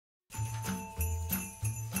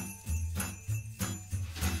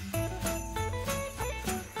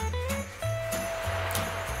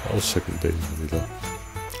our second day in Manila.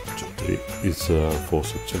 Today is 4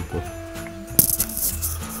 September,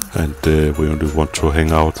 and we only want to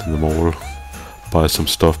hang out in the mall, buy some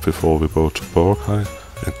stuff before we go to Boracay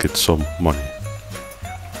and get some money.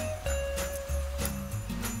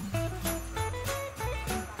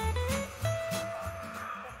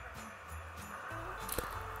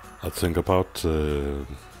 I think about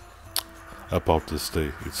this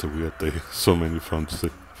day. It's a weird day. So many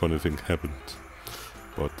funny things happened,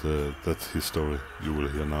 but that's his story you will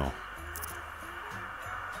hear now.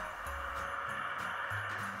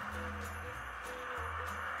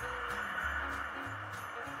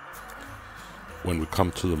 When we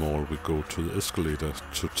come to the mall, we go to the escalator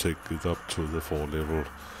to take it up to the 4th level,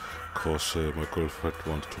 cause my girlfriend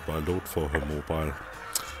wants to buy load for her mobile.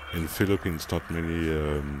 In the Philippines, not many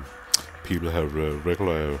people have a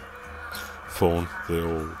regular phone. They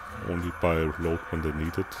only buy load when they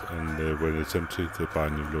need it, and when it's empty, they buy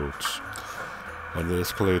new loads. On the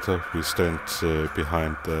escalator, we stand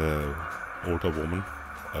behind an older woman,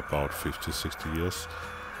 about 50-60 years.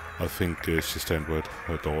 I think she stands with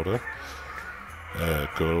her daughter. A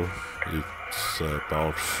girl, it's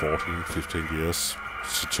about 14-15 years.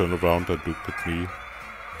 She turned around and looked at me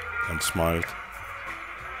and smiled.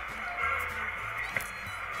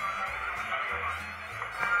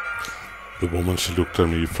 The woman, she looked at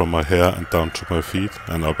me from my hair and down to my feet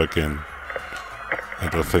and up again.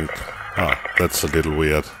 And I think, that's a little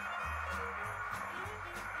weird.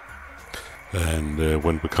 And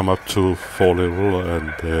when we come up to 4th level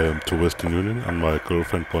and to Western Union, and my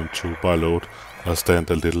girlfriend wants to buy load, I stand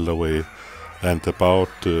a little away. And about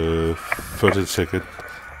 30 seconds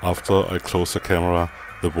after I close the camera,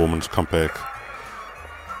 the woman's come back.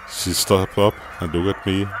 She stopped up and looked at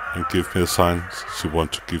me and gave me a sign she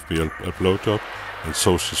wants to give me a blowjob, and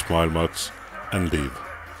so she smiled much and leave.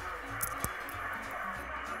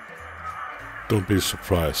 Don't be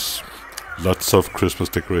surprised. Lots of Christmas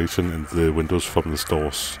decoration in the windows from the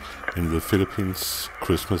stores. In the Philippines,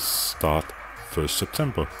 Christmas start 1st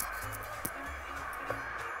September.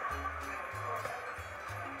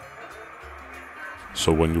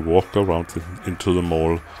 So when you walk around into the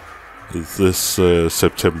mall this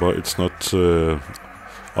September, it's not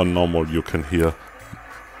unnormal. You can hear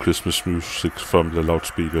Christmas music from the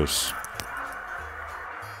loudspeakers.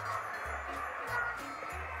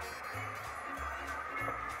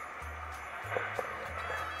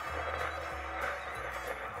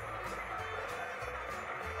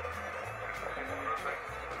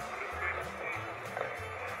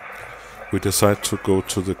 We decide to go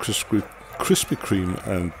to the Krispy Kreme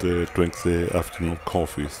and drink the afternoon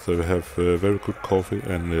coffee. They have very good coffee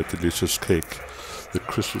and delicious cake. The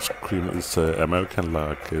Krispy Kreme is American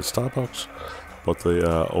like Starbucks, but they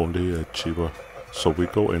are only cheaper. So we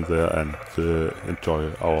go in there and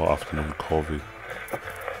enjoy our afternoon coffee.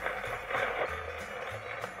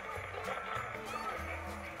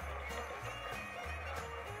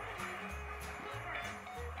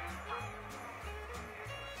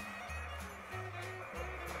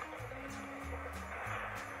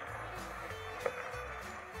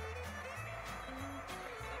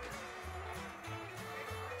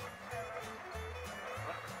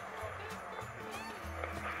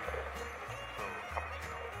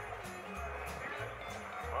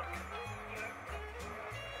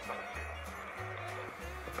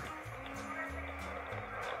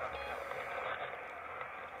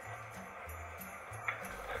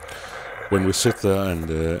 When we sit there and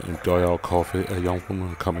enjoy our coffee, a young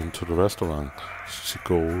woman come into the restaurant. She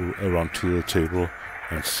go around to the table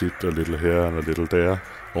and sit a little here and a little there,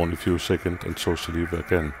 only a few seconds, and so she leave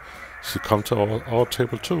again. She come to our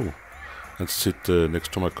table too, and sit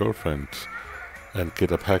next to my girlfriend, and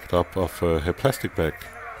get a packet up of her plastic bag,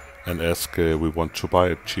 and ask we want to buy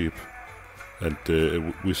it cheap. And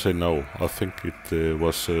we say no. I think it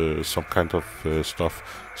was some kind of stuff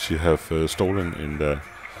she have stolen in the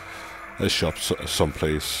a shop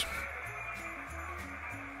someplace.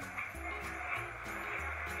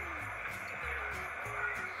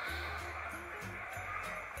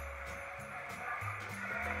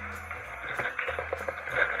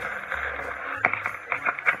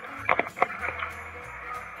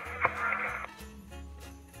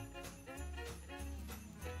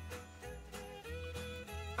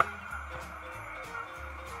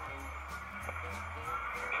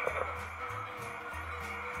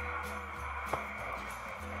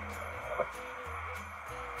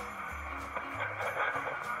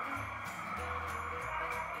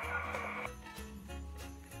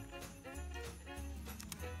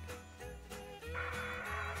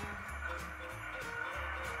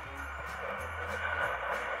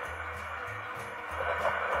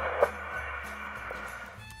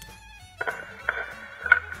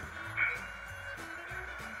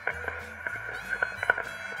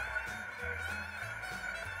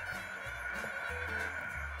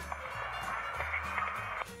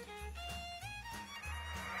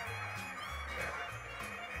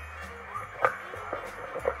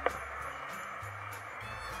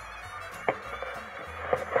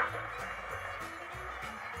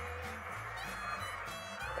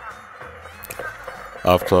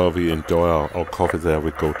 After we enjoy our coffee there, we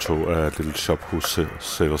go to a little shop who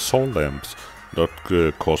sells salt lamps. Not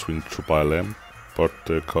cause we need to buy a lamp, but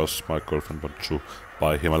cause my girlfriend wants to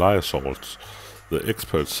buy Himalaya salts. The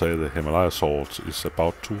experts say the Himalaya salt is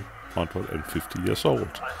about 250 years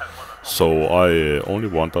old. So I only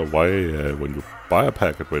wonder why when you buy a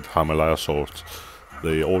packet with Himalaya salt,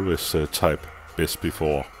 they always type best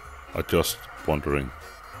before. I'm just wondering.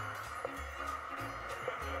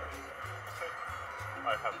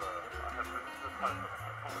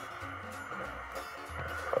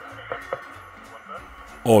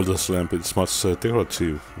 All this lamp is much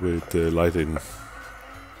decorative with lighting.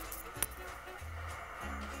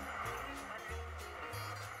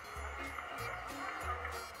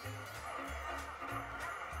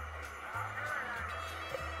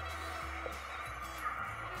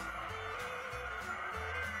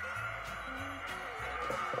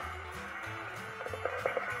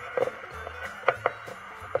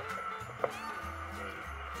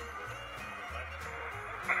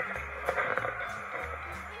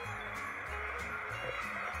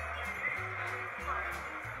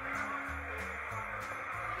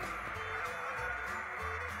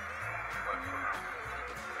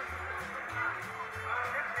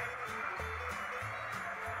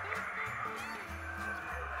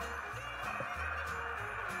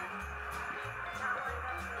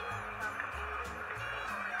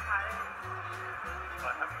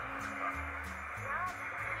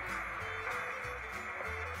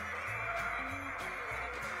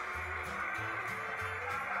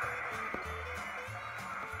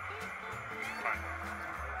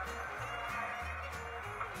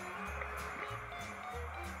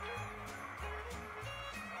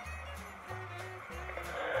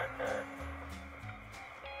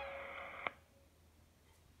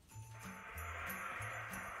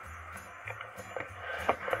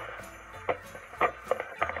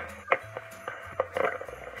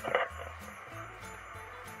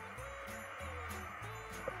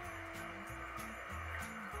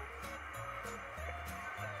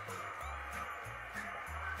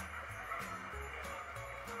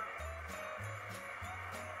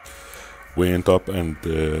 We end up and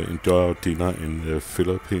enjoy our dinner in the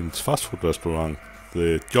Philippines fast food restaurant,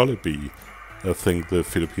 the Jollibee. I think the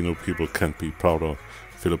Filipino people can be proud of.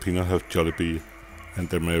 Filipino have Jollibee and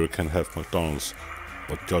the American have McDonald's,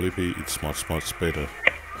 but Jollibee it's much better.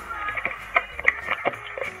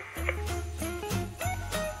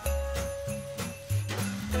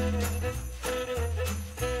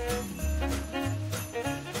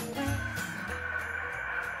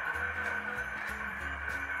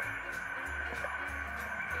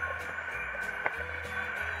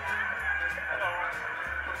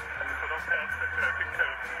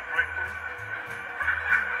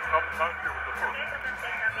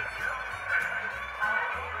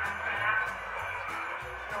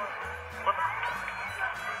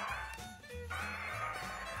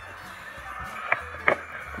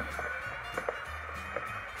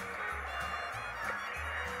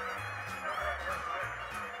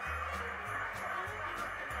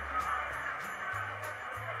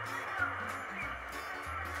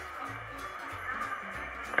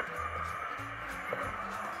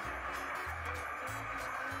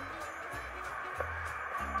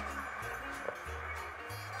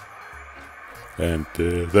 And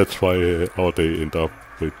that's why our day end up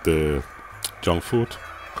with junk food,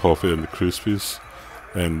 coffee and the Krispies,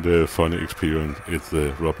 and funny experience at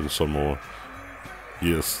the Robinson Mall.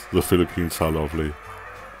 Yes, the Philippines are lovely.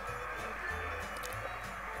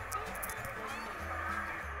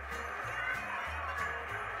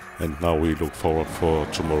 And now we look forward for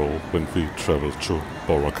tomorrow when we travel to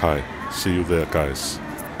Boracay. See you there, guys.